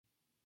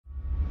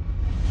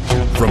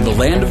From the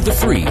land of the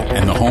free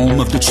and the home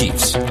of the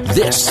Chiefs,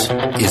 this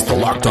is the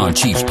Locked On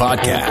Chiefs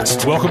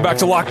podcast. Welcome back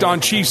to Locked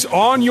On Chiefs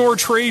on your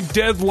trade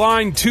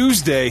deadline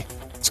Tuesday.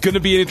 It's going to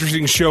be an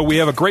interesting show. We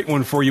have a great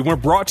one for you. We're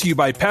brought to you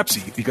by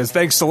Pepsi because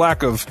thanks to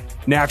lack of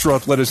natural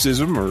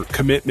athleticism or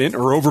commitment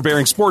or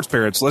overbearing sports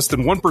parents, less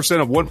than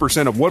 1% of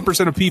 1% of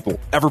 1% of people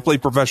ever play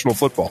professional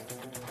football.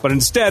 But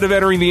instead of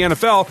entering the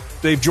NFL,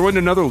 they've joined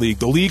another league,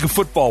 the League of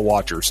Football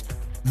Watchers.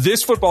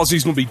 This football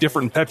season will be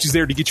different, and Pepsi's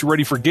there to get you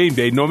ready for game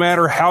day no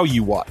matter how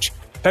you watch.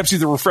 Pepsi's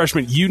the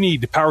refreshment you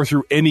need to power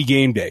through any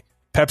game day.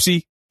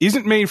 Pepsi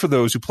isn't made for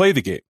those who play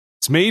the game.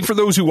 It's made for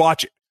those who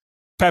watch it.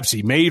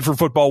 Pepsi, made for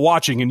football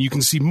watching, and you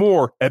can see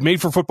more at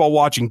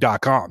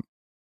madeforfootballwatching.com.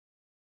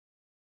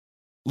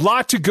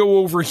 Lot to go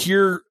over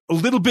here, a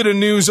little bit of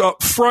news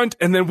up front,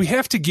 and then we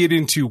have to get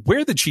into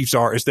where the Chiefs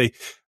are as they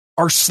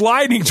are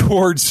sliding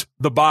towards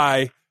the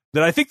bye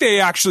that I think they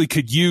actually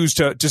could use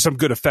to some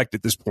good effect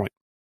at this point.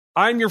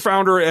 I'm your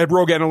founder at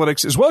Rogue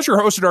Analytics, as well as your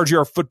host at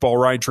RGR Football,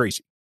 Ryan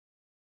Tracy.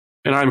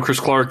 And I'm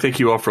Chris Clark. Thank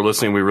you all for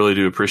listening. We really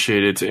do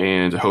appreciate it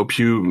and hope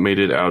you made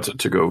it out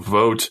to go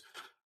vote.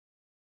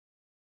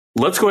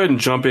 Let's go ahead and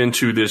jump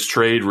into this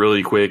trade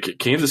really quick.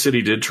 Kansas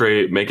City did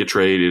make a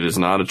trade. It is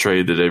not a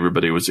trade that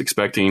everybody was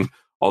expecting,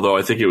 although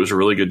I think it was a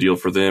really good deal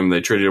for them. They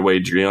traded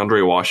away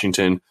DeAndre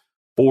Washington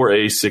for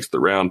a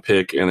 6th-round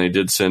pick, and they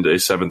did send a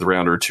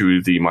 7th-rounder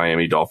to the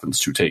Miami Dolphins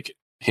to take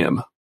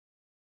him.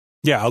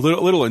 Yeah, a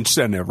little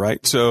incentive,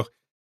 right? So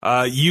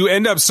you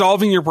end up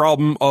solving your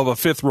problem of a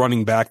 5th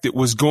running back that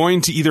was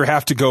going to either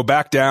have to go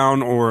back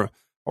down or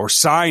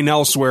sign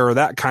elsewhere or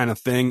that kind of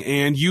thing,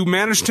 and you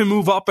managed to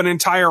move up an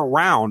entire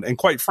round. And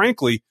quite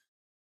frankly,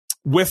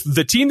 with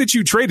the team that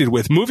you traded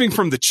with, moving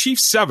from the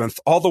Chiefs 7th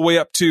all the way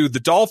up to the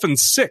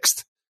Dolphins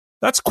 6th,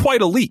 that's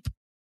quite a leap.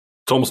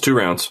 It's almost 2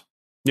 rounds.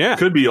 Yeah.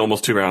 Could be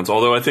almost 2 rounds,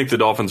 although I think the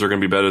Dolphins are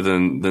going to be better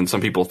than some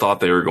people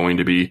thought they were going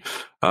to be.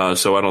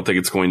 So I don't think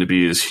it's going to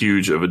be as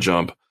huge of a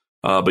jump.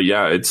 But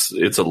yeah, it's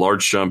a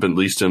large jump, at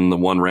least in the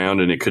 1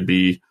 round, and it could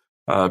be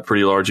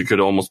pretty large. It could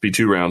almost be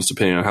 2 rounds,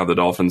 depending on how the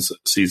Dolphins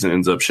season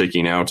ends up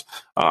shaking out.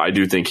 I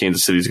do think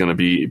Kansas City is going to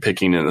be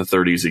picking in the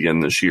 30s again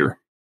this year.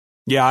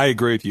 Yeah, I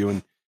agree with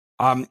you.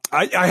 And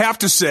I have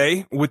to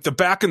say, with the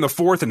back in the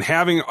 4th and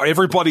having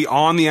everybody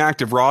on the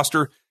active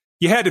roster,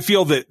 you had to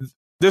feel that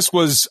this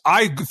was,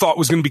 I thought,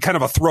 was going to be kind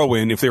of a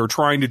throw-in if they were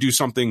trying to do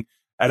something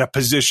at a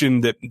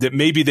position that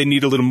maybe they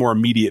need a little more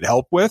immediate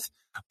help with.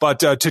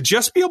 But to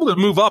just be able to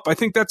move up, I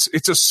think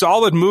it's a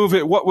solid move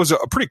at what was a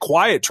pretty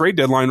quiet trade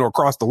deadline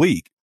across the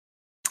league.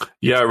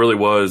 Yeah, it really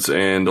was.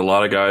 And a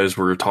lot of guys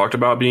were talked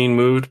about being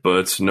moved,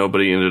 but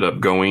nobody ended up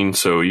going.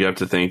 So you have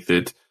to think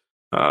that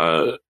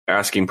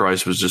asking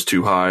price was just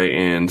too high.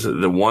 And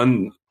the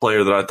one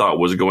player that I thought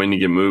was going to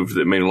get moved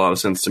that made a lot of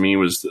sense to me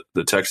was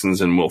the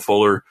Texans and Will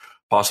Fuller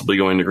possibly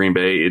going to Green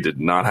Bay. It did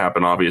not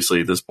happen,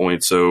 obviously, at this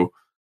point. So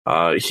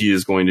he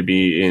is going to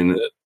be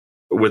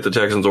with the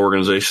Texans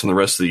organization the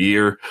rest of the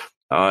year.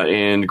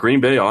 And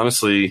Green Bay,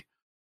 honestly,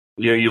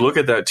 you look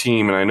at that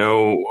team, and I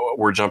know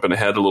we're jumping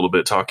ahead a little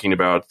bit talking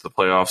about the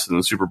playoffs and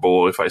the Super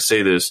Bowl if I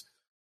say this,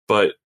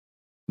 but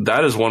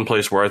that is one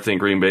place where I think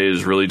Green Bay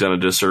has really done a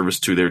disservice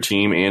to their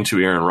team and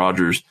to Aaron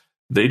Rodgers.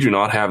 They do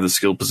not have the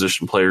skilled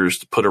position players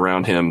to put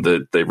around him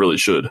that they really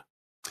should.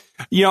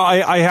 Yeah,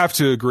 I have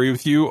to agree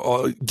with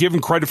you. Give him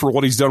credit for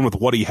what he's done with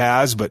what he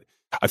has, but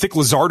I think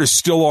Lazard is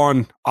still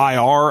on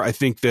IR. I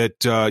think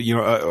that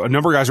a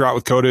number of guys are out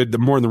with COVID,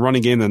 more in the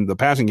running game than the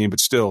passing game, but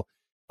still,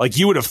 like,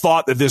 you would have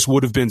thought that this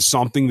would have been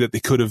something that they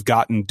could have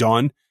gotten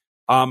done.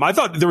 I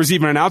thought there was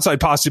even an outside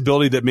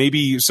possibility that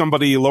maybe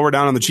somebody lower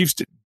down on the Chiefs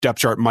depth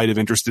chart might have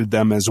interested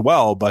them as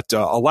well, but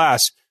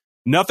alas,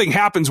 nothing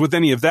happens with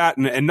any of that,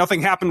 and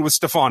nothing happened with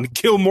Stephon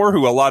Gilmore,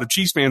 who a lot of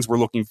Chiefs fans were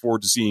looking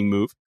forward to seeing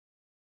move.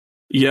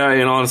 Yeah,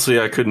 and honestly,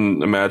 I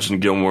couldn't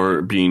imagine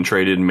Gilmore being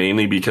traded,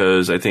 mainly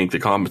because I think the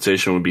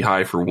compensation would be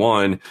high for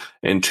 1,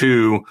 and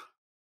 2,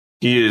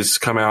 he has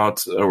come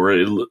out, or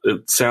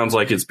it sounds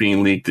like it's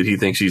being leaked that he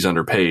thinks he's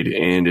underpaid,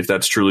 and if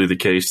that's truly the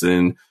case,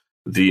 then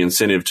the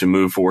incentive to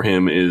move for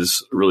him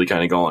is really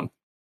kind of gone.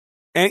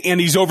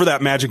 And he's over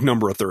that magic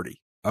number of 30.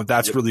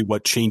 That's really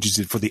what changes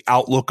it for the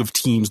outlook of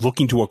teams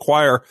looking to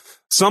acquire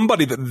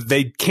somebody that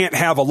they can't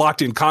have a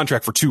locked-in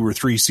contract for 2 or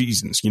 3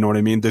 seasons. You know what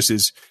I mean? This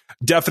is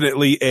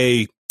definitely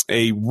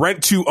a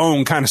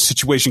rent-to-own kind of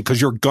situation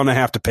because you're going to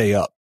have to pay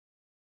up.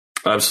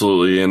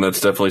 Absolutely, and that's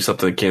definitely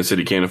something that Kansas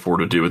City can't afford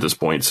to do at this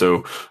point.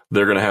 So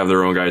they're going to have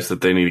their own guys that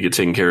they need to get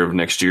taken care of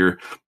next year.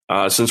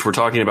 Since we're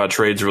talking about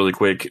trades really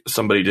quick,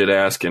 somebody did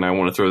ask, and I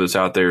want to throw this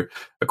out there.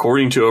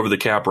 According to Over the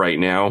Cap right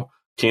now,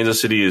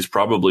 Kansas City is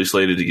probably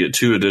slated to get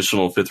 2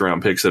 additional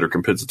 5th-round picks that are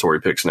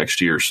compensatory picks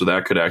next year. So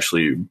that could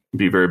actually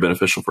be very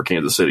beneficial for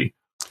Kansas City.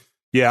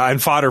 Yeah,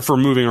 and fodder for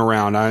moving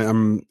around.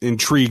 I'm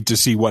intrigued to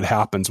see what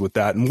happens with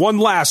that. And one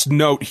last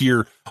note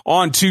here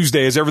on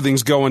Tuesday as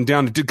everything's going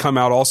down, it did come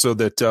out also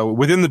that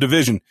within the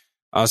division,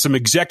 some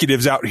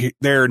executives out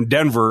there in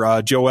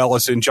Denver, Joe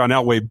Ellis and John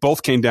Elway,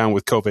 both came down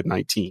with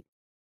COVID-19.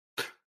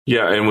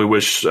 Yeah, and we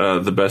wish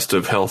the best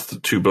of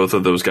health to both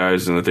of those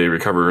guys and that they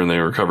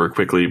recover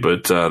quickly.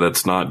 But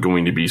that's not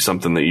going to be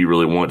something that you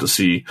really want to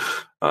see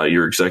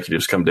your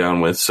executives come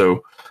down with.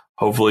 So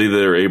hopefully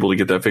they're able to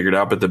get that figured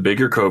out. But the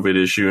bigger COVID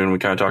issue, and we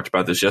kind of talked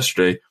about this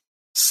yesterday,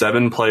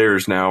 7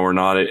 players now are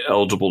not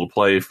eligible to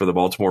play for the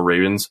Baltimore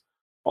Ravens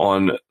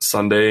on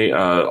Sunday.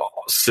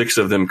 6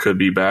 of them could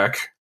be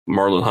back.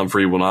 Marlon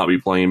Humphrey will not be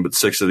playing, but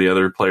 6 of the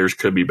other players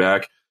could be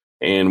back.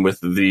 And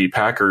with the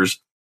Packers,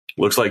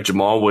 looks like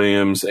Jamal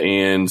Williams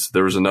and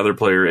there was another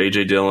player,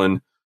 A.J.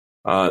 Dillon,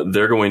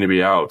 they're going to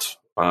be out.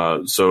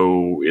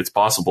 So it's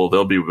possible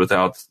they'll be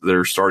without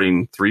their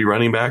starting 3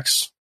 running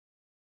backs.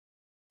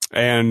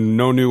 And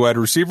no new wide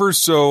receivers.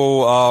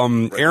 So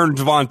Aaron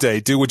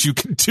Devontae, do what you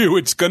can do.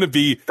 It's going to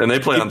be... And they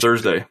play on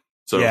Thursday.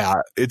 So yeah,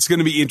 it's going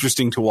to be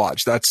interesting to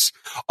watch. That's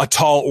a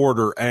tall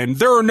order. And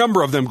there are a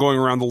number of them going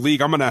around the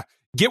league. I'm going to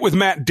get with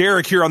Matt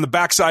Derrick here on the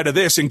backside of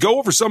this and go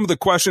over some of the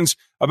questions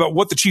about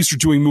what the Chiefs are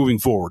doing moving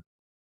forward.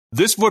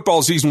 This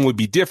football season will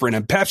be different,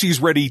 and Pepsi's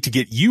ready to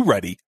get you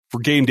ready for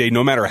game day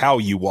no matter how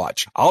you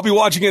watch. I'll be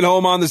watching at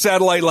home on the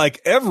satellite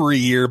like every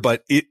year,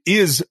 but it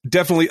is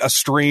definitely a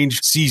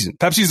strange season.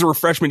 Pepsi's the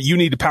refreshment you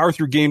need to power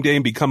through game day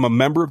and become a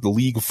member of the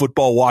League of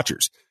Football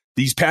Watchers.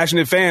 These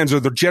passionate fans are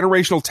the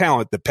generational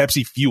talent that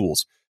Pepsi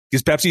fuels,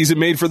 because Pepsi isn't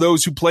made for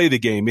those who play the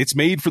game. It's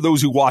made for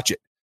those who watch it.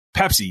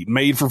 Pepsi,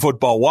 made for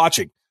football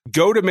watching.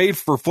 Go to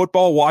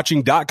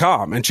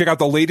madeforfootballwatching.com and check out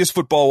the latest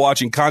football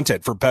watching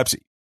content for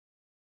Pepsi.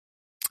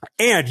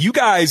 And you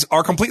guys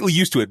are completely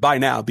used to it by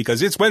now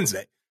because it's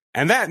Wednesday.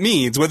 And that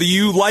means whether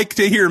you like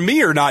to hear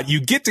me or not, you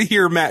get to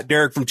hear Matt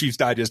Derrick from Chiefs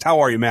Digest.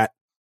 How are you, Matt?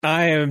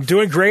 I am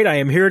doing great. I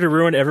am here to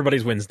ruin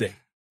everybody's Wednesday.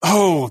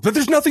 Oh, but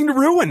there's nothing to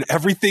ruin.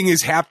 Everything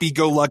is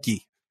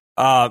happy-go-lucky.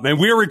 And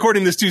we're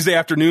recording this Tuesday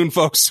afternoon,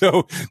 folks,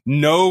 so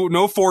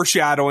no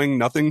foreshadowing,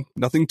 nothing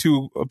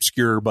too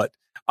obscure. But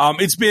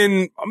it's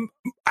been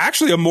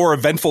actually a more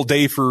eventful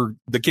day for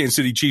the Kansas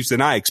City Chiefs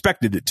than I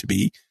expected it to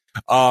be.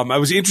 I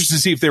was interested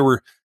to see if there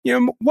were,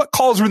 what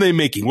calls were they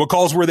making? What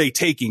calls were they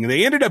taking? And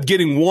they ended up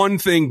getting one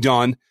thing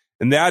done,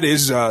 and that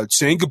is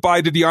saying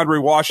goodbye to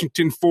DeAndre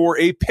Washington for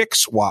a pick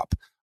swap.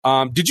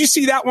 Did you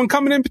see that one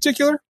coming in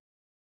particular?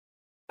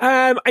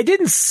 I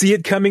didn't see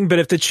it coming, but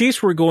if the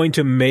Chiefs were going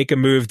to make a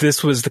move,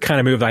 this was the kind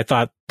of move I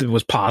thought that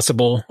was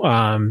possible.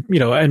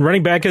 And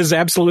running back is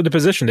absolutely the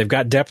position. They've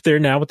got depth there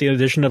now with the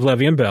addition of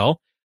Le'Veon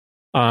Bell.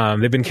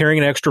 They've been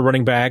carrying an extra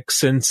running back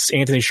since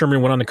Anthony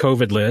Sherman went on the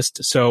COVID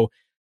list. So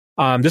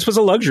this was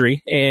a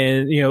luxury,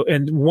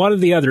 and one or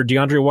the other,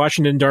 DeAndre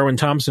Washington, Darwin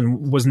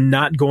Thompson, was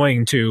not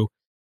going to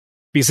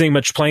be seeing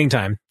much playing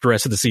time the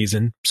rest of the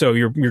season. So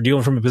you're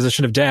dealing from a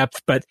position of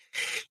depth, but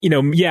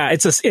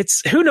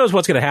it's who knows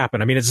what's going to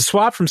happen. I mean, it's a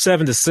swap from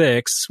 7 to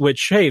 6,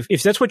 which, hey,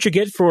 if that's what you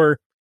get for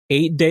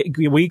 8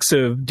 weeks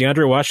of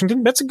DeAndre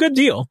Washington, that's a good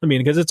deal. I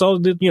mean, because it's all,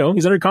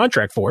 he's under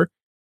contract for,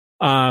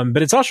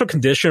 but it's also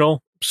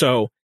conditional.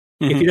 So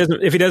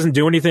if he doesn't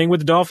do anything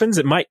with the Dolphins,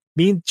 it might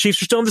mean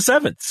Chiefs are still in the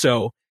 7th.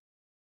 So,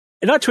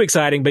 not too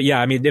exciting, but yeah,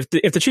 I mean, if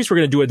the Chiefs were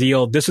going to do a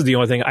deal, this is the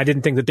only thing. I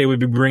didn't think that they would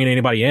be bringing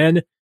anybody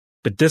in,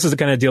 but this is the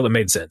kind of deal that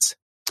made sense.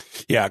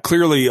 Yeah,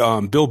 clearly,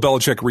 Bill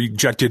Belichick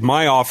rejected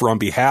my offer on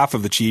behalf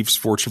of the Chiefs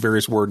for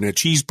Travarius Ward and a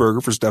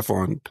cheeseburger for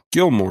Stephon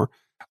Gilmore.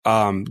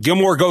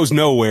 Gilmore goes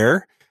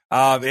nowhere,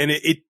 and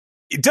it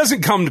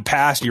doesn't come to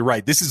pass. You're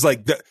right. This is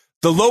like the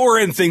lower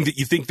end thing that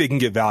you think they can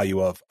get value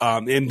of.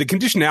 And the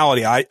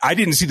conditionality, I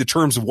didn't see the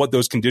terms of what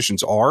those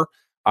conditions are.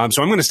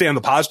 So I'm going to stay on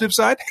the positive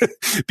side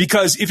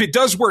because if it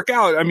does work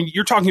out, I mean,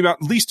 you're talking about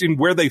at least in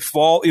where they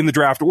fall in the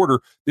draft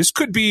order, this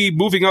could be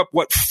moving up,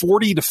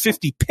 40 to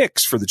 50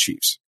 picks for the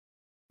Chiefs.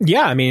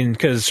 Yeah, I mean,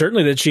 because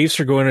certainly the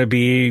Chiefs are going to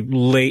be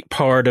late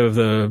part of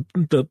the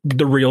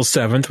real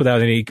 7th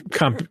without any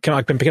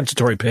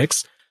compensatory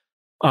picks.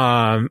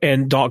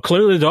 And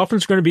clearly the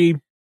Dolphins are going to be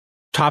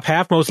top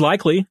half most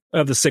likely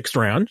of the 6th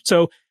round.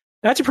 So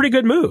that's a pretty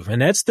good move. And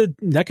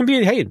that can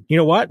be, hey, you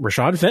know what?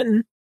 Rashad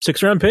Fenton,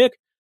 6th round pick.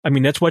 I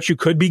mean, that's what you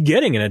could be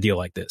getting in a deal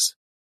like this.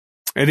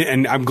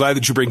 And I'm glad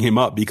that you bring him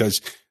up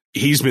because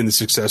he's been the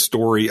success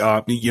story.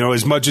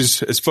 As much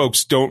as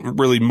folks don't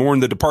really mourn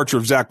the departure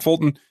of Zach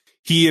Fulton,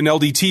 he and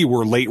LDT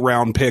were late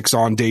round picks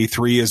on day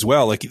 3 as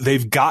well. Like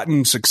they've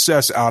gotten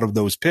success out of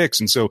those picks.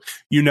 And so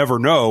you never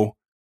know.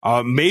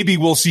 Maybe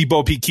we'll see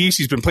Bo Peep.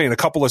 He's been playing a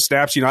couple of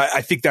snaps.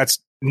 I think that's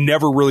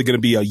never really going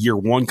to be a year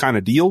 1 kind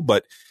of deal.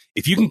 But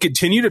if you can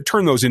continue to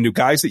turn those into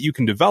guys that you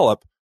can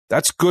develop,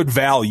 that's good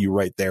value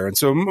right there. And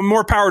so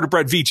more power to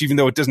Brett Veach, even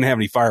though it doesn't have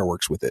any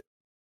fireworks with it.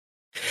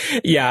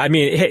 Yeah, I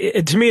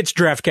mean, to me, it's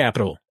draft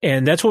capital.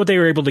 And that's what they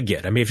were able to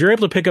get. I mean, if you're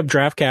able to pick up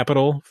draft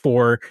capital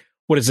for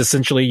what is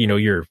essentially,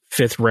 your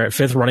fifth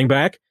running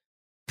back,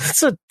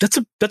 that's a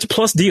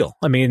plus deal.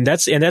 I mean,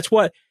 that's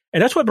what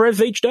Brett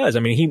Veach does.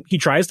 I mean, he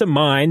tries to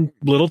mine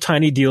little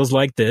tiny deals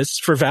like this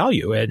for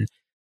value. And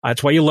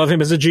that's why you love him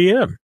as a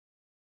GM.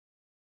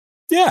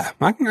 Yeah,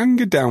 I can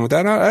get down with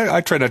that.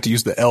 I try not to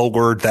use the L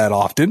word that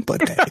often,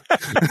 but hey.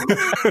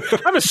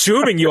 I'm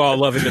assuming you all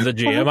love him as a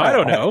GM. I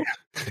don't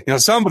know.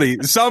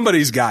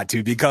 Somebody's got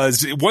to,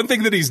 because one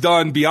thing that he's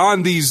done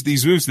beyond these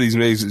moves to these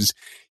days is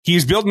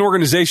he's built an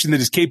organization that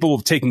is capable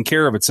of taking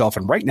care of itself.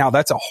 And right now,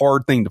 that's a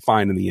hard thing to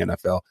find in the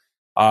NFL.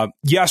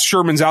 Yes,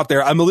 Sherman's out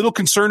there. I'm a little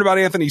concerned about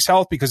Anthony's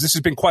health because this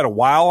has been quite a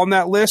while on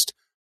that list,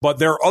 but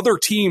there are other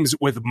teams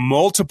with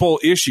multiple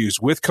issues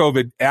with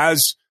COVID.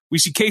 As we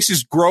see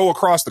cases grow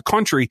across the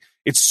country,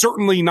 it's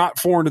certainly not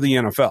foreign to the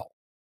NFL.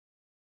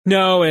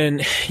 No, and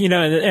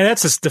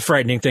that's just the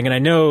frightening thing. And I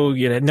know,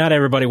 not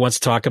everybody wants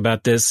to talk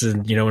about this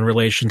and, in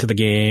relation to the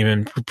game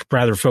and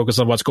rather focus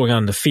on what's going on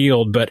in the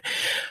field. But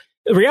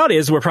the reality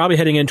is we're probably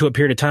heading into a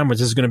period of time where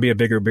this is going to be a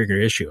bigger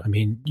issue. I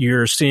mean,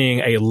 you're seeing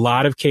a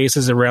lot of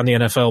cases around the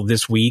NFL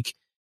this week.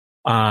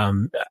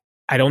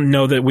 I don't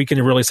know that we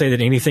can really say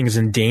that anything is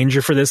in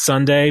danger for this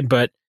Sunday,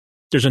 but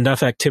there's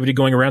enough activity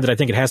going around that I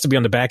think it has to be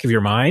on the back of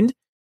your mind.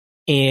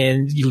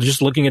 And you're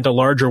just looking at the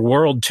larger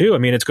world too. I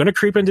mean, it's going to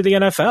creep into the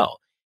NFL.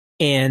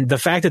 And the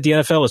fact that the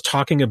NFL is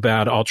talking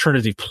about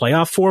alternative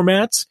playoff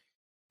formats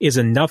is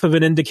enough of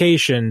an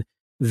indication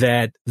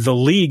that the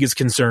league is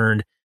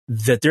concerned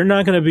that they're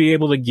not going to be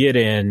able to get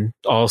in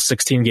all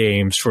 16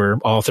 games for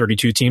all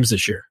 32 teams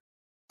this year.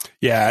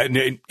 Yeah,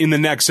 in the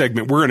next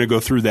segment, we're going to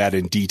go through that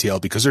in detail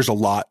because there's a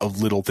lot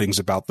of little things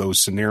about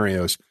those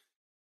scenarios.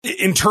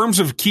 In terms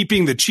of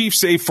keeping the Chiefs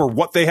safe for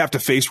what they have to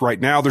face right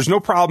now, there's no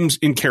problems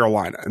in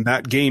Carolina, and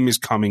that game is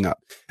coming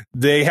up.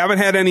 They haven't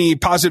had any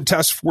positive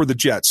tests for the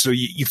Jets, so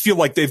you feel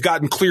like they've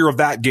gotten clear of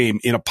that game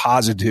in a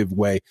positive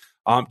way.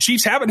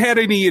 Chiefs haven't had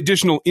any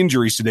additional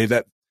injuries today.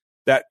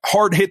 That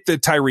hard hit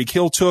that Tyreek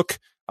Hill took,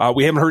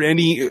 we haven't heard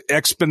any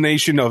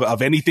explanation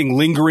of anything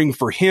lingering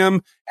for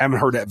him. Haven't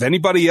heard of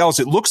anybody else.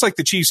 It looks like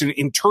the Chiefs,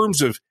 in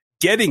terms of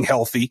getting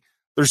healthy,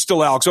 there's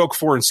still Alex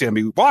Okafor and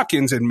Sammy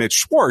Watkins and Mitch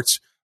Schwartz,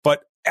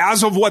 but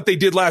as of what they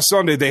did last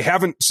Sunday, they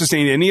haven't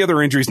sustained any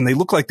other injuries, and they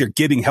look like they're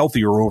getting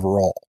healthier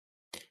overall.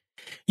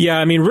 Yeah,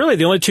 I mean, really,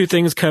 the only two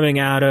things coming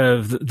out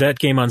of that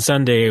game on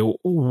Sunday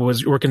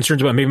were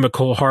concerns about maybe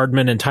McCole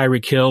Hardman and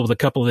Tyreek Hill with a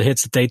couple of the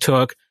hits that they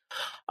took.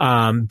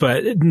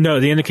 But no,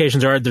 the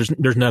indications are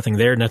there's nothing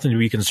there, nothing to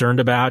be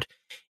concerned about.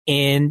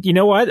 And you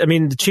know what? I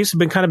mean, the Chiefs have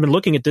been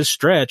looking at this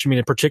stretch, I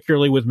mean,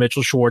 particularly with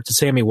Mitchell Schwartz and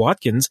Sammy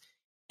Watkins,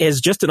 as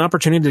just an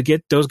opportunity to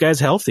get those guys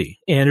healthy.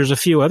 And there's a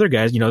few other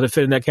guys, that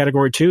fit in that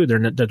category too.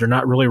 They're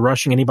not really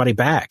rushing anybody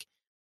back.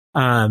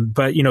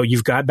 But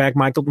you've got back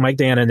Mike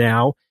Dana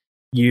now.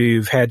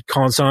 You've had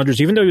Colin Saunders,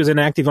 even though he was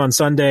inactive on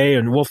Sunday,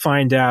 and we'll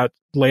find out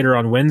later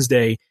on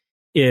Wednesday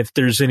if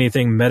there's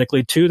anything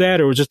medically to that,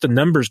 or it was just a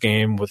numbers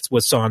game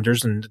with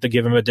Saunders and to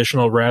give him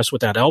additional rest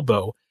with that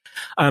elbow.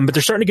 But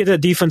they're starting to get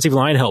that defensive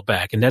line help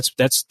back, and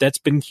that's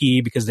been key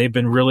because they've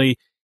been really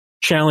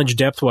challenged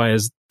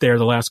depth-wise there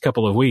the last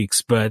couple of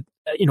weeks. But,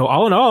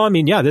 all in all, I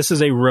mean, yeah, this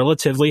is a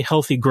relatively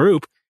healthy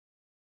group,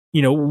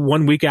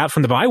 1 week out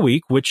from the bye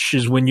week, which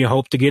is when you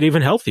hope to get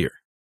even healthier.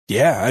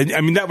 Yeah,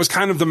 I mean, that was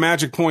kind of the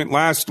magic point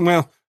I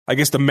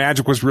guess the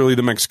magic was really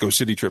the Mexico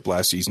City trip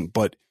last season.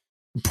 But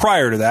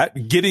prior to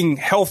that, getting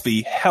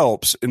healthy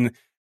helps. And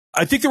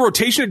I think the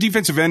rotation at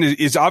defensive end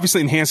is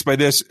obviously enhanced by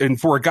this. And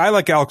for a guy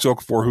like Alex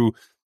Okafor, who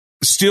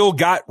still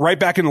got right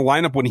back in the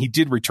lineup when he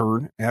did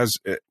return, as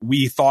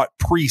we thought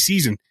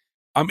preseason,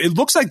 it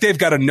looks like they've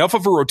got enough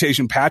of a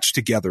rotation patched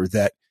together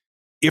that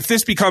if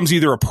this becomes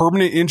either a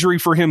permanent injury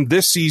for him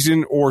this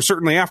season or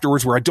certainly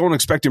afterwards, where I don't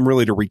expect him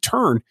really to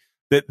return,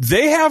 that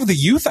they have the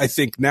youth, I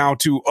think, now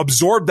to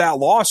absorb that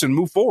loss and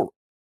move forward.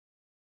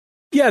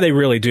 Yeah, they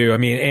really do. I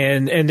mean,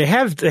 and they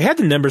had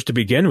the numbers to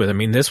begin with. I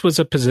mean, this was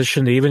a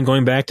position that even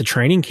going back to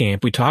training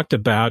camp, we talked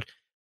about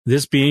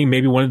this being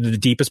maybe one of the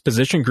deepest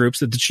position groups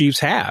that the Chiefs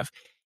have.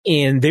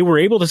 And they were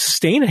able to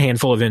sustain a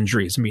handful of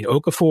injuries. I mean,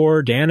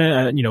 Okafor,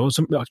 Dana,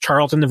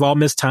 Charlton have all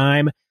missed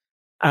time.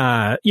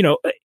 And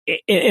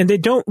they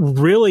don't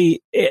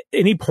really at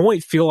any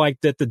point feel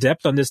like that the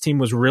depth on this team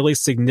was really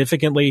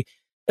significantly,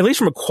 at least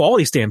from a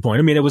quality standpoint.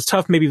 I mean, it was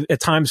tough maybe at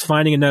times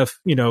finding enough,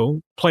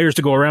 players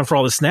to go around for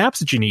all the snaps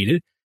that you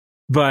needed.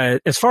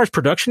 But as far as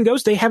production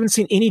goes, they haven't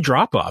seen any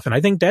drop off. And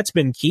I think that's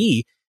been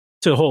key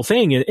to the whole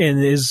thing,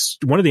 and is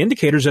one of the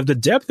indicators of the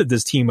depth of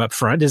this team up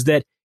front, is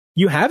that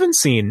you haven't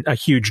seen a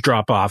huge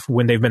drop off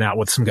when they've been out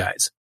with some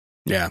guys.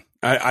 Yeah,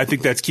 I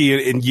think that's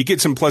key. And you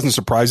get some pleasant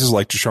surprises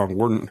like Deshaun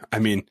Wharton. I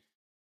mean,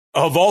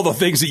 of all the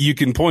things that you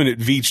can point at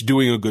Veach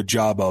doing a good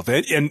job of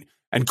it, and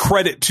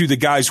credit to the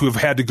guys who have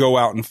had to go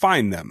out and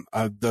find them.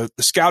 The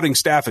scouting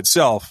staff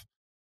itself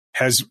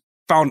has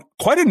found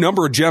quite a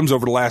number of gems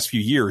over the last few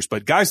years,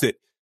 but guys that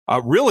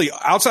really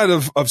outside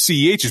of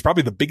CEH is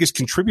probably the biggest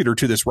contributor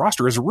to this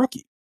roster as a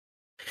rookie.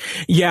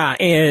 Yeah,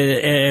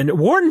 and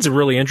Wharton's a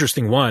really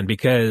interesting one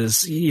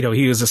because, he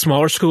was a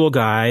smaller school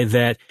guy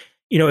that,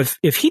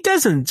 if he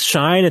doesn't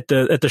shine at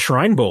the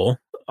Shrine Bowl,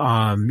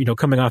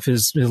 coming off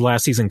his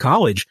last season in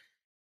college,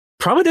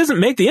 probably doesn't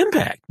make the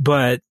impact.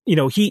 But,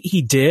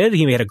 he did.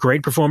 He made a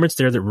great performance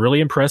there that really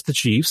impressed the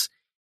Chiefs,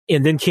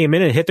 and then came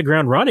in and hit the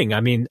ground running.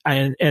 I mean,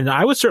 and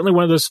I was certainly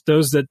one of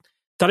those that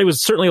thought he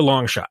was certainly a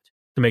long shot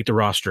to make the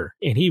roster,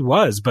 and he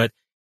was, but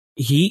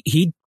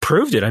he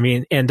proved it. I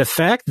mean, and the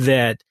fact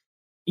that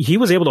he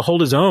was able to hold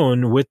his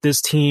own with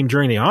this team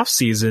during the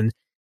offseason,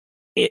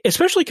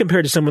 especially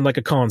compared to someone like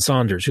a Colin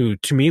Saunders, who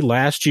to me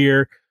last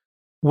year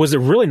was a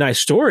really nice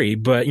story,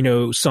 but,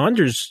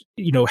 Saunders,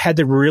 had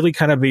to really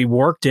kind of be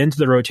worked into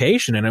the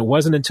rotation. And it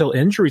wasn't until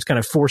injuries kind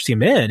of forced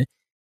him in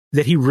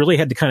that he really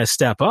had to kind of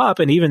step up.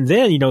 And even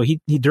then,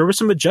 there was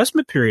some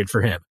adjustment period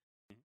for him.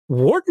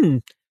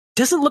 Wharton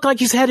doesn't look like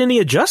he's had any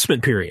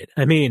adjustment period.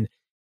 I mean,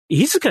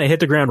 he's just going to hit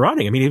the ground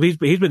running. I mean,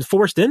 he's been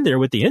forced in there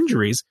with the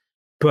injuries,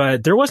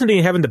 but there wasn't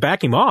any having to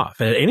back him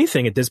off.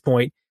 Anything at this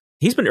point,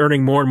 he's been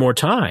earning more and more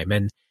time.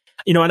 And,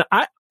 and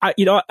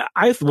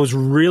I was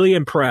really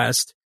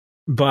impressed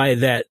by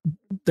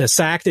the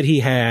sack that he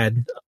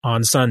had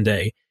on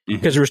Sunday,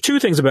 because there was two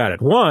things about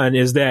it. One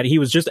is that he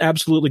was just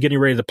absolutely getting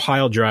ready to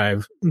pile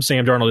drive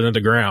Sam Darnold into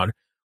the ground,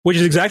 which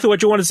is exactly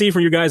what you want to see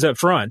from your guys up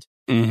front.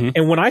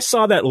 And when I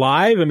saw that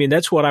live, I mean,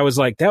 that's what I was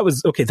like, that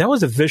was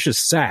a vicious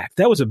sack.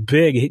 That was a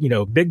big,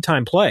 big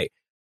time play.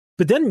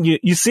 But then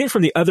you see it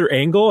from the other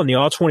angle in the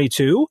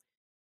all-22,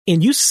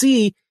 and you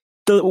see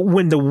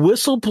when the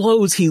whistle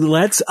blows, he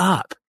lets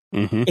up.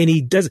 And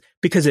he does,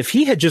 because if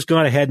he had just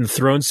gone ahead and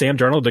thrown Sam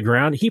Darnold to the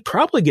ground, he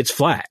probably gets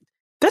flagged.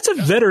 That's a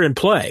veteran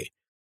play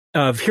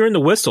of hearing the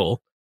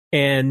whistle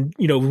and,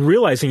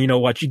 realizing,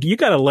 what, you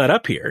got to let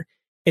up here.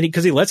 And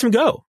because he lets him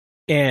go.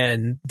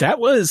 And it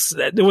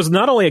was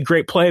not only a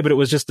great play, but it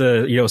was just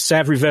a,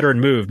 savvy veteran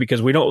move,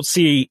 because we don't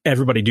see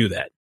everybody do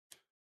that.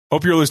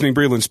 Hope you're listening.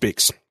 Breland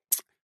Speaks.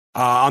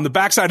 On the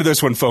backside of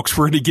this one, folks,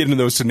 we're going to get into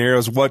those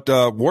scenarios, what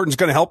Wharton's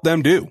going to help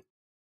them do.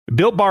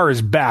 Built Bar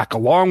is back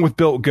along with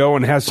Built Go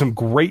and has some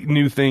great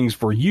new things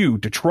for you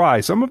to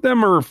try. Some of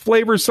them are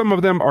flavors, some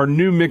of them are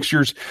new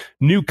mixtures,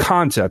 new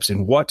concepts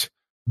in what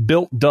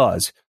Built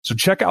does. So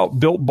check out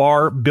Built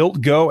Bar, Built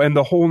Go, and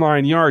the whole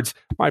 9 yards.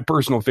 My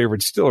personal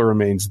favorite still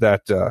remains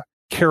that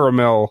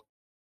caramel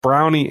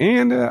brownie,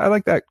 and I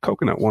like that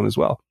coconut one as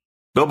well.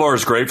 Built Bar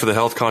is great for the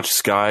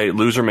health-conscious guy.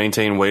 Lose or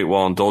maintain weight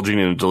while indulging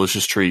in a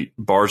delicious treat.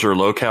 Bars are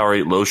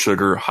low-calorie,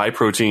 low-sugar,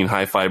 high-protein,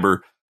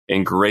 high-fiber,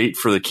 and great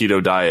for the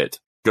keto diet.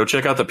 Go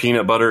check out the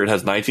peanut butter. It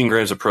has 19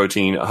 grams of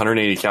protein,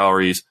 180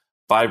 calories,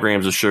 5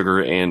 grams of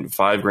sugar, and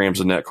 5 grams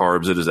of net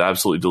carbs. It is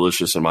absolutely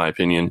delicious, in my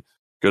opinion.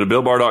 Go to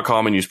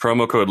BuiltBar.com and use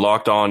promo code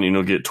LOCKEDON, and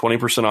you'll get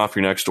 20% off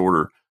your next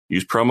order.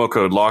 Use promo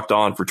code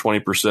LOCKEDON for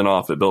 20%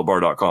 off at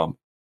BuiltBar.com.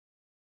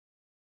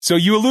 So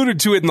you alluded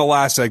to it in the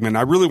last segment.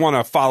 I really want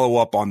to follow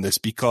up on this,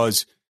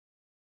 because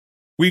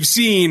we've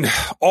seen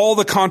all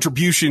the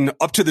contribution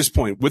up to this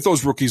point with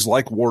those rookies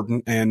like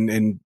Wharton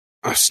and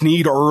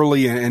Snead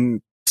early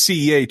and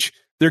CEH.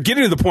 They're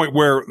getting to the point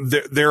where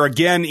they're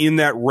again in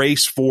that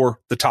race for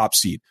the top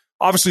seed.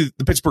 Obviously,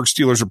 the Pittsburgh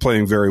Steelers are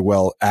playing very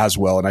well as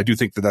well, and I do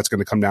think that that's going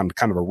to come down to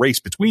kind of a race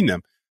between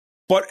them.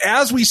 But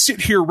as we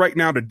sit here right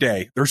now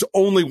today, there's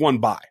only one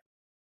bye.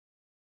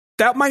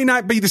 That might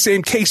not be the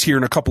same case here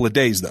in a couple of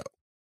days, though.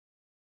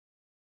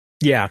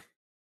 Yeah,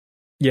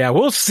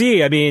 we'll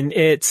see. I mean,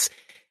 the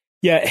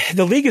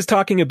league is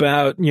talking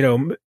about,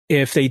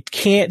 if they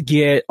can't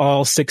get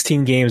all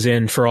 16 games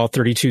in for all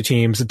 32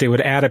 teams, that they would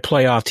add a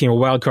playoff team, a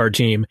wildcard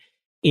team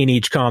in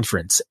each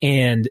conference.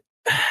 And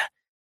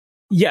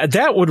yeah,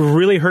 that would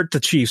really hurt the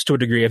Chiefs to a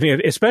degree. I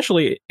mean,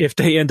 especially if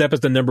they end up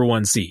as the number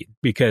 1 seed,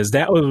 because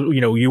that was,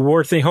 you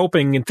were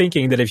hoping and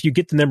thinking that if you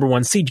get the number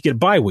 1 seed, you get a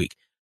bye week.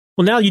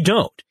 Well, now you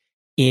don't.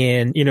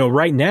 And,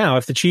 right now,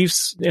 if the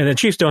Chiefs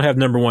don't have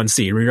number 1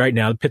 seed right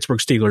now, the Pittsburgh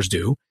Steelers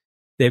do.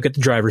 They've got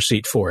the driver's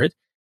seat for it.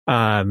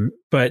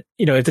 But,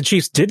 if the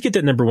Chiefs did get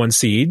that number 1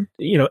 seed,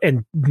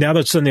 and now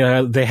that's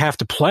something they have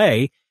to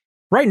play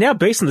right now,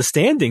 based on the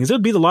standings, it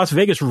would be the Las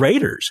Vegas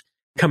Raiders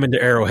coming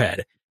to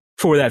Arrowhead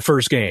for that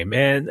first game.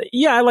 And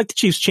yeah, I like the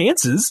Chiefs'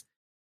 chances,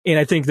 and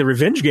I think the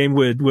revenge game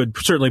would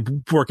certainly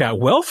work out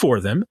well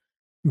for them.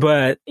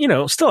 But,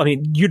 still, I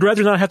mean, you'd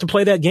rather not have to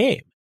play that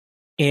game.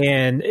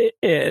 And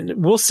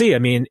we'll see. I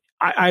mean,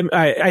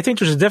 I think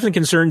there's a definite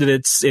concern that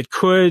it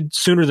could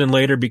sooner than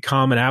later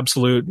become an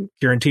absolute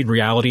guaranteed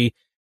reality.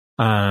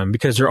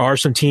 Because there are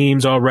some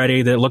teams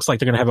already that it looks like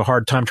they're going to have a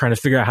hard time trying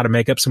to figure out how to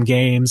make up some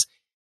games.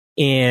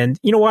 And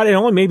you know what? It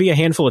only may be a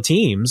handful of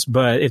teams,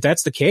 but if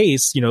that's the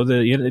case, the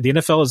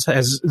NFL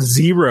has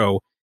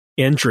zero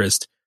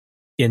interest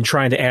in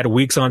trying to add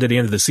weeks on to the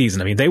end of the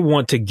season. I mean, they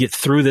want to get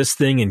through this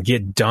thing and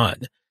get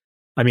done.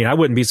 I mean, I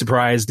wouldn't be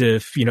surprised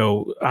if,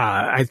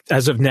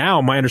 as of now,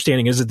 my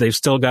understanding is that they've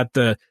still got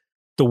the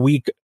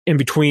week in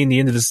between the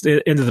end of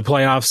the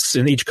playoffs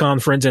in each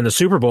conference and the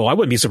Super Bowl. I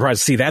wouldn't be surprised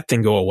to see that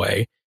thing go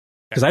away,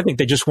 because I think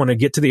they just want to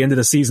get to the end of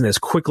the season as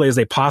quickly as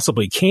they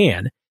possibly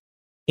can.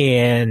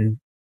 And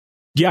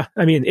yeah,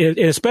 I mean,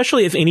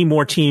 especially if any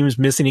more teams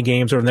miss any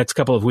games over the next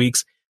couple of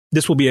weeks,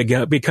 this will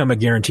become a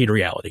guaranteed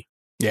reality.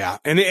 Yeah,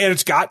 and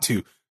it's got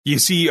to. You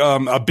see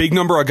a big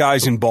number of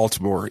guys in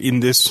Baltimore in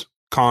this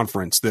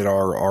conference that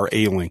are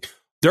ailing.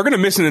 They're going to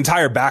miss an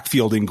entire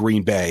backfield in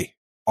Green Bay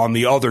on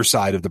the other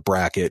side of the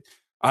bracket.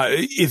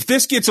 If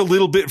this gets a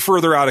little bit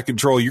further out of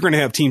control, you're going to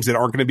have teams that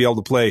aren't going to be able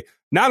to play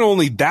not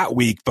only that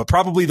week, but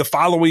probably the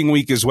following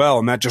week as well.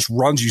 And that just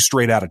runs you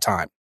straight out of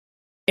time.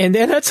 And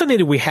that's something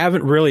that we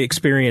haven't really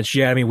experienced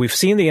yet. I mean, we've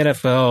seen the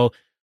NFL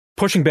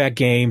pushing back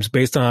games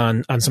based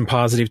on some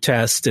positive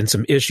tests and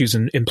some issues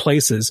in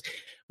places.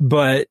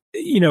 But,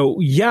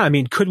 I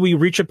mean, could we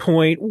reach a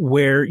point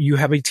where you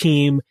have a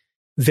team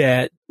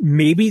that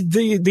maybe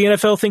the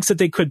NFL thinks that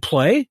they could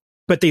play,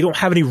 but they don't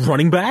have any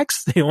running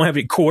backs? They don't have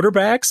any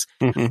quarterbacks.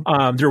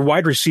 Mm-hmm. Their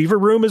wide receiver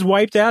room is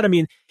wiped out. I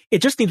mean,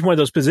 it just needs one of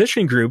those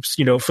position groups,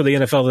 for the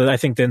NFL that I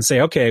think then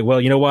say, okay,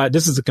 well, you know what?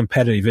 This is a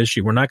competitive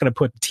issue. We're not going to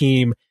put the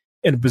team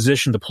in a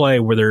position to play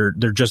where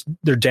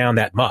they're down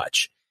that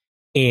much.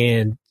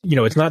 And,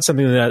 it's not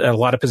something that a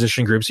lot of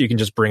position groups you can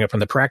just bring up from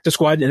the practice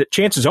squad. And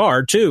chances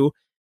are too,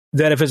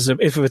 that if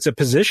it's a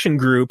position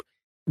group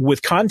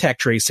with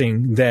contact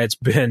tracing that's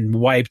been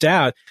wiped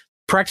out,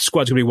 practice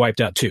squad's going to be wiped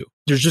out too.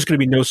 There's just going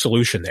to be no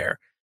solution there.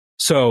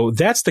 So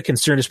that's the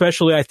concern,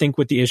 especially I think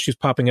with the issues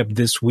popping up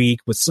this week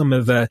with some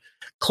of the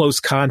close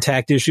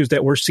contact issues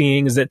that we're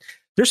seeing, is that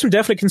there's some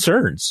definite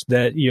concerns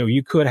that,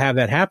 you could have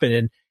that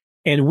happen.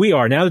 And we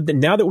are now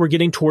that we're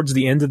getting towards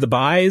the end of the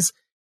buys,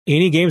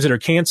 any games that are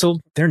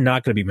canceled, they're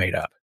not going to be made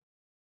up.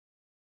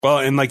 Well,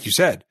 and like you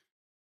said,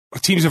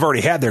 teams have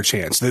already had their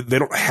chance. They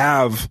don't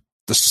have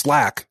the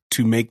slack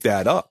to make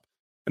that up.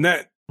 And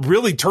that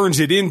really turns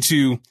it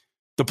into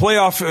the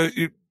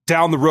playoff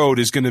down the road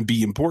is going to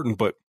be important,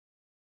 but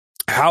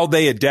how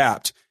they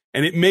adapt.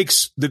 And it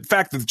makes the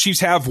fact that the Chiefs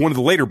have one of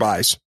the later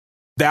buys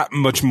that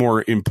much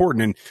more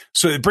important. And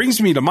so it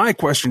brings me to my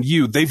question to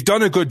you. They've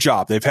done a good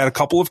job. They've had a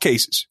couple of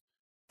cases,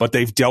 but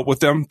they've dealt with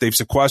them. They've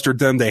sequestered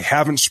them. They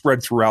haven't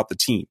spread throughout the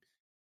team.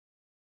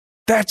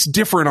 That's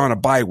different on a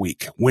bye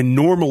week when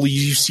normally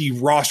you see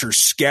rosters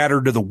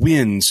scattered to the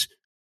winds.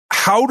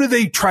 How do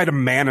they try to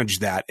manage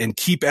that and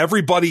keep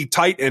everybody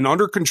tight and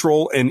under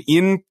control and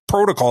in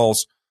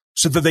protocols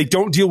so that they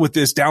don't deal with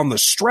this down the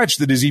stretch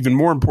that is even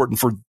more important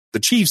for the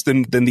Chiefs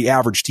than the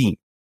average team?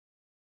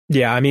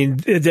 Yeah, I mean,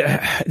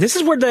 this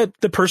is where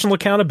the personal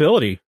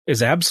accountability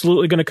is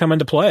absolutely going to come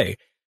into play.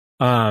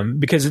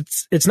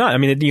 Because it's not, I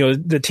mean,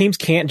 the teams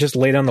can't just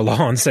lay down the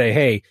law and say,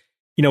 hey,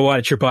 you know what,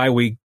 it's your bye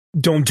week.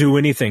 Don't do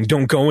anything.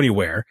 Don't go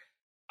anywhere.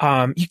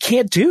 You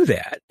can't do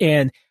that.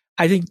 And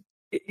I think,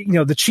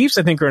 the Chiefs,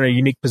 I think, are in a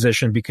unique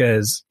position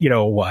because,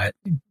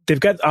 they've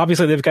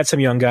got some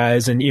young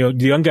guys, and, the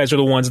young guys are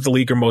the ones that the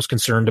league are most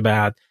concerned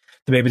about.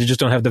 Maybe they just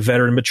don't have the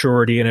veteran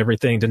maturity and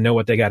everything to know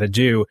what they got to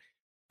do.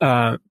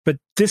 But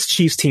this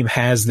Chiefs team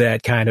has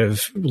that kind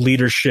of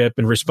leadership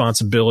and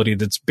responsibility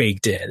that's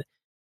baked in.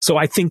 So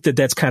I think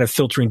that's kind of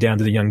filtering down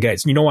to the young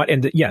guys. You know what?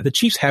 And the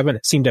Chiefs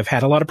haven't seemed to have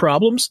had a lot of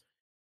problems.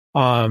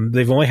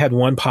 They've only had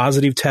one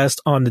positive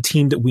test on the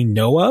team that we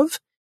know of.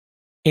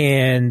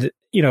 And,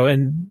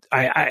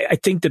 I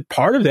think that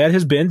part of that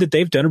has been that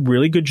they've done a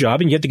really good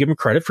job, and you have to give them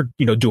credit for,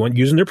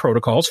 using their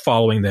protocols,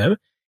 following them,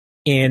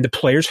 and the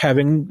players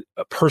having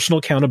personal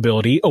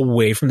accountability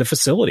away from the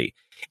facility.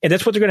 And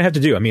that's what they're going to have to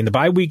do. I mean, the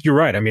bye week, you're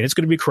right. I mean, it's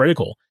going to be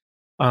critical.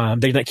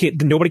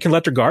 Nobody can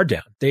let their guard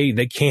down.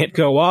 They can't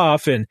go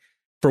off and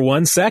for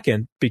 1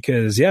 second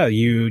because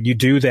you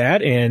do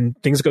that and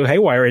things go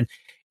haywire.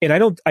 And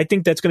I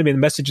think that's going to be the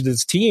message of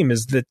this team,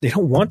 is that they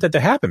don't want that to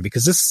happen,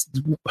 because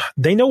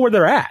they know where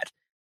they're at.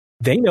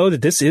 They know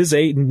that this is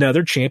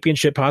another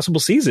championship possible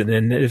season.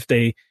 And if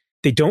they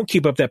don't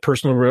keep up that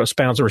personal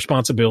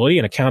responsibility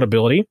and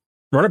accountability,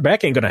 run it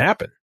back ain't going to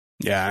happen.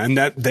 Yeah. And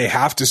that they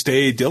have to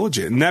stay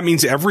diligent. And that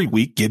means every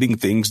week getting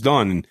things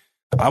done. And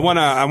I want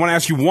to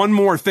ask you one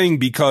more thing,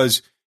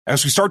 because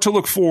as we start to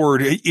look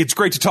forward, it's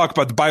great to talk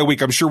about the bye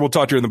week. I'm sure we'll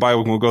talk during the bye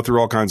week, and we'll go through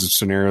all kinds of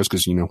scenarios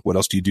because, what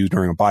else do you do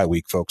during a bye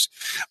week, folks?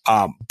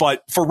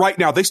 But for right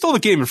now, they still have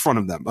a game in front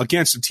of them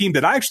against a team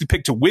that I actually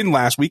picked to win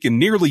last week and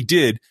nearly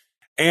did.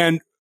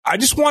 And I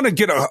just want to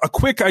get a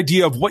quick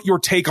idea of what your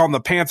take on the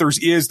Panthers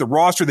is. The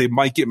roster, they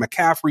might get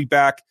McCaffrey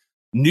back,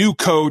 new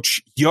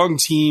coach, young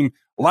team,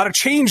 a lot of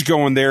change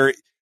going there.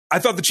 I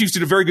thought the Chiefs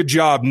did a very good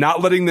job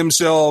not letting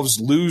themselves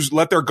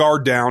let their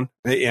guard down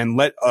and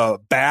let a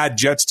bad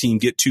Jets team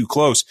get too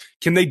close.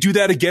 Can they do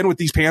that again with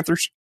these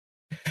Panthers?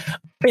 I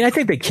mean, I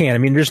think they can. I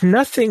mean, there's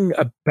nothing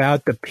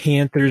about the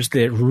Panthers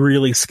that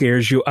really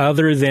scares you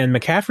other than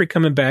McCaffrey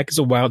coming back as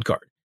a wild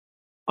card.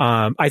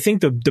 I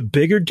think the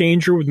bigger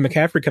danger with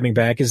McCaffrey coming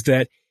back is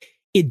that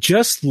it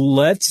just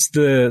lets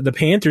the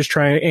Panthers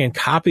try and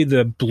copy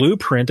the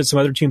blueprint that some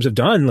other teams have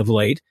done of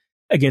late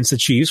against the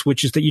Chiefs,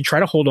 which is that you try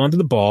to hold on to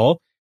the ball,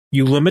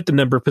 you limit the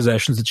number of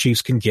possessions the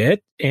Chiefs can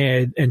get,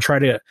 and try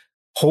to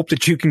hope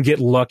that you can get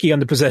lucky on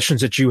the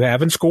possessions that you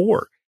have and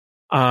score.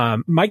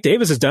 Mike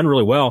Davis has done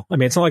really well. I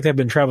mean, it's not like they've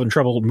been having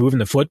trouble moving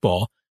the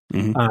football.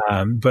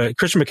 Mm-hmm. But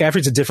Christian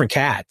McCaffrey's a different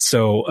cat.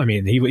 So, I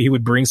mean, he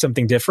would bring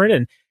something different.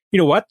 And you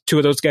know what? Two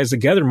of those guys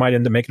together might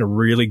end up making a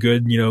really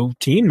good,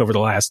 team over the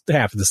last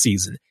half of the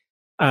season.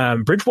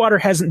 Bridgewater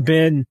hasn't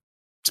been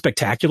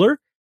spectacular,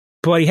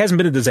 but he hasn't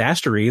been a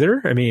disaster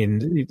either. I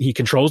mean, he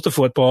controls the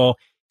football.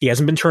 He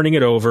hasn't been turning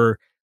it over.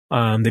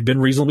 They've been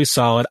reasonably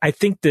solid. I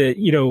think that,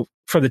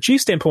 from the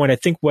Chiefs standpoint, I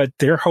think what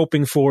they're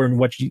hoping for and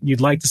what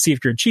you'd like to see if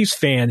you're a Chiefs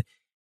fan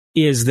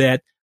is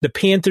that the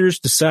Panthers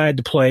decide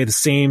to play the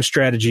same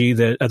strategy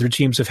that other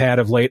teams have had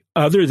of late,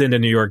 other than the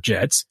New York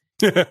Jets,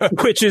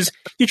 which is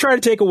you try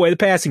to take away the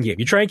passing game.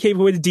 You try and take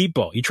away the deep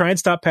ball. You try and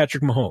stop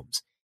Patrick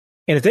Mahomes.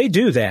 And if they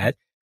do that,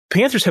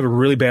 Panthers have a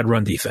really bad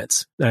run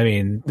defense. I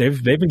mean,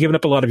 they've been giving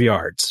up a lot of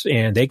yards,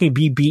 and they can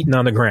be beaten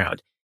on the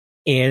ground.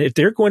 And if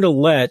they're going to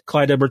let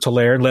Clyde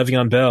Edwards-Helaire and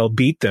Le'Veon Bell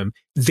beat them,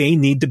 they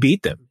need to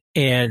beat them.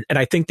 And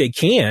I think they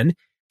can.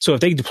 So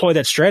if they deploy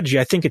that strategy,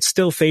 I think it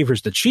still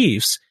favors the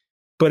Chiefs.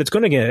 But it's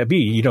going to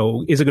be,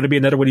 is it going to be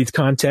another one of these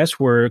contests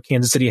where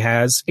Kansas City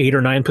has 8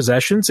 or 9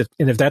 possessions?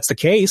 And if that's the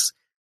case,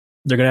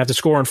 they're going to have to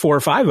score on 4 or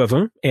 5 of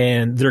them.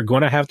 And they're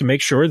going to have to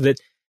make sure that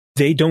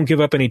they don't give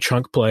up any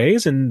chunk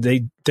plays and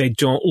they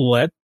don't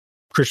let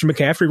Christian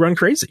McCaffrey run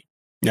crazy.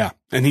 Yeah,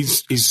 and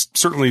he's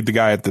certainly the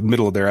guy at the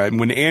middle of there. And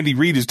when Andy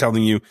Reid is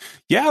telling you,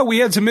 yeah, we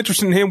had some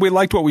interest in him, we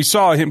liked what we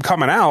saw him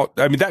coming out,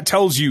 I mean, that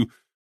tells you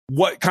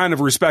what kind of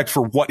respect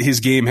for what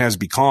his game has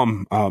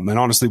become, and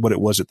honestly what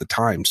it was at the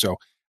time. So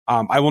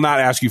I will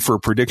not ask you for a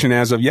prediction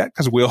as of yet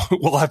because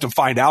we'll have to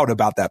find out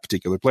about that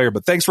particular player.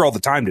 But thanks for all the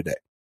time today.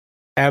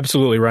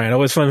 Absolutely, Ryan.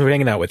 Always fun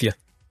hanging out with you.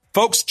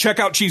 Folks, check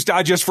out Chiefs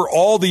Digest for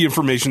all the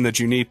information that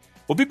you need.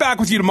 We'll be back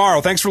with you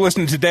tomorrow. Thanks for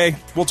listening today.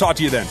 We'll talk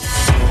to you then.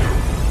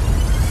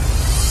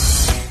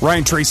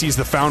 Ryan Tracy is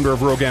the founder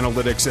of Rogue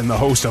Analytics and the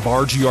host of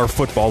RGR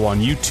Football on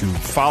YouTube.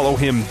 Follow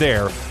him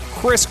there.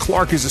 Chris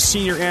Clark is a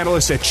senior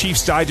analyst at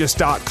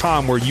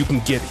ChiefsDigest.com where you can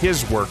get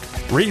his work.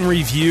 Rate and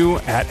review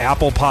at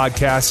Apple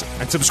Podcasts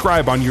and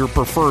subscribe on your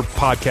preferred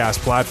podcast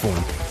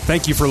platform.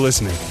 Thank you for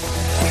listening.